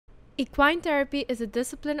Equine therapy is a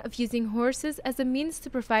discipline of using horses as a means to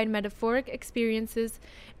provide metaphoric experiences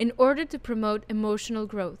in order to promote emotional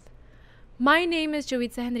growth. My name is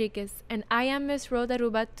Enriches, and I am Miss World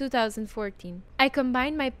ARUBA 2014. I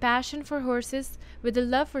combine my passion for horses with a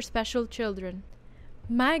love for special children.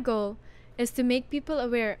 My goal is to make people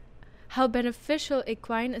aware how beneficial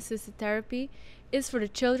equine-assisted therapy is for the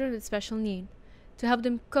children with special need, to help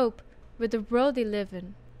them cope with the world they live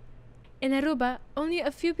in. In Aruba, only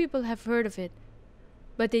a few people have heard of it,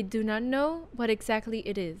 but they do not know what exactly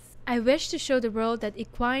it is. I wish to show the world that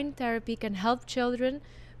equine therapy can help children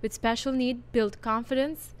with special need build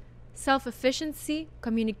confidence, self-efficiency,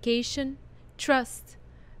 communication, trust,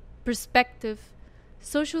 perspective,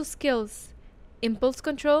 social skills, impulse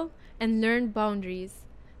control, and learn boundaries.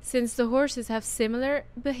 Since the horses have similar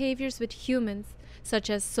behaviors with humans,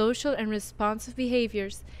 such as social and responsive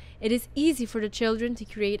behaviors, it is easy for the children to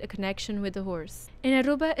create a connection with the horse. In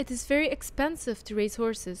Aruba, it is very expensive to raise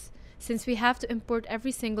horses, since we have to import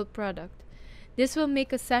every single product. This will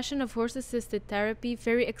make a session of horse-assisted therapy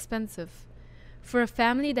very expensive. For a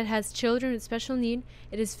family that has children with special need,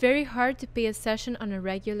 it is very hard to pay a session on a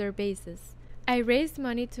regular basis. I raised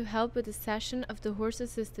money to help with the session of the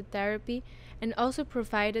horse-assisted therapy and also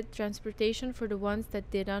provided transportation for the ones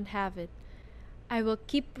that did not have it. I will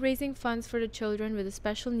keep raising funds for the children with a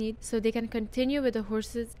special need so they can continue with the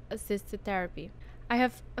horses-assisted therapy. I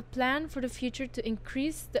have a plan for the future to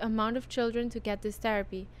increase the amount of children to get this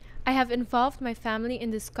therapy. I have involved my family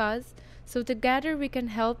in this cause, so together we can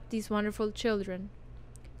help these wonderful children.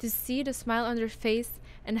 To see the smile on their face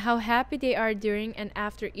and how happy they are during and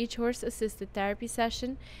after each horse-assisted therapy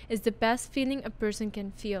session is the best feeling a person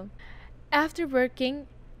can feel. After working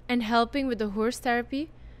and helping with the horse therapy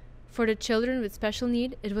for the children with special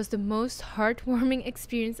need, it was the most heartwarming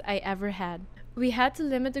experience I ever had. We had to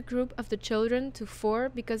limit the group of the children to 4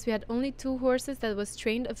 because we had only 2 horses that was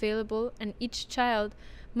trained available, and each child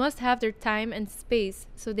must have their time and space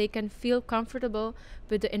so they can feel comfortable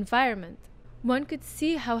with the environment. One could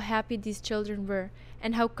see how happy these children were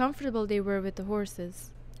and how comfortable they were with the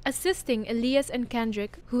horses. Assisting Elias and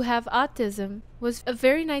Kendrick, who have autism, was a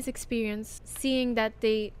very nice experience, seeing that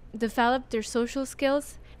they developed their social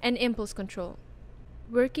skills and impulse control.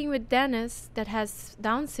 Working with Dennis, that has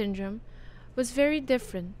Down syndrome, was very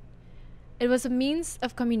different. It was a means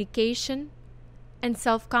of communication and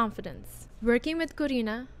self-confidence. Working with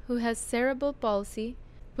Corina, who has cerebral palsy,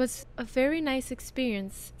 was a very nice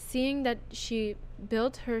experience, seeing that she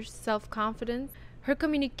built her self-confidence, her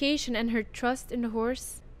communication, and her trust in the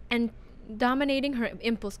horse, and dominating her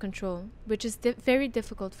impulse control, which is very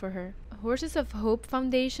difficult for her. Horses of Hope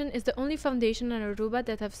Foundation is the only foundation in Aruba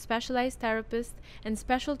that have specialized therapists and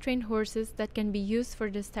special trained horses that can be used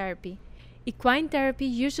for this therapy. Equine therapy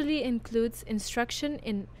usually includes instruction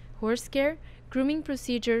in horse care, grooming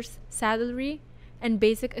procedures, saddlery, and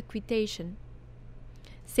basic equitation.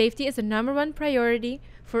 Safety is the #1 priority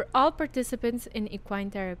for all participants in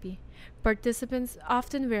equine therapy. Participants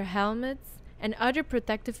often wear helmets and other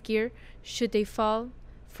protective gear should they fall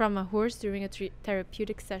from a horse during a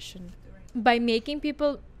therapeutic session. By making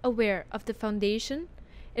people aware of the foundation,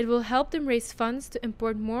 it will help them raise funds to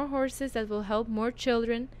import more horses that will help more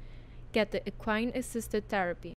children get the equine-assisted therapy.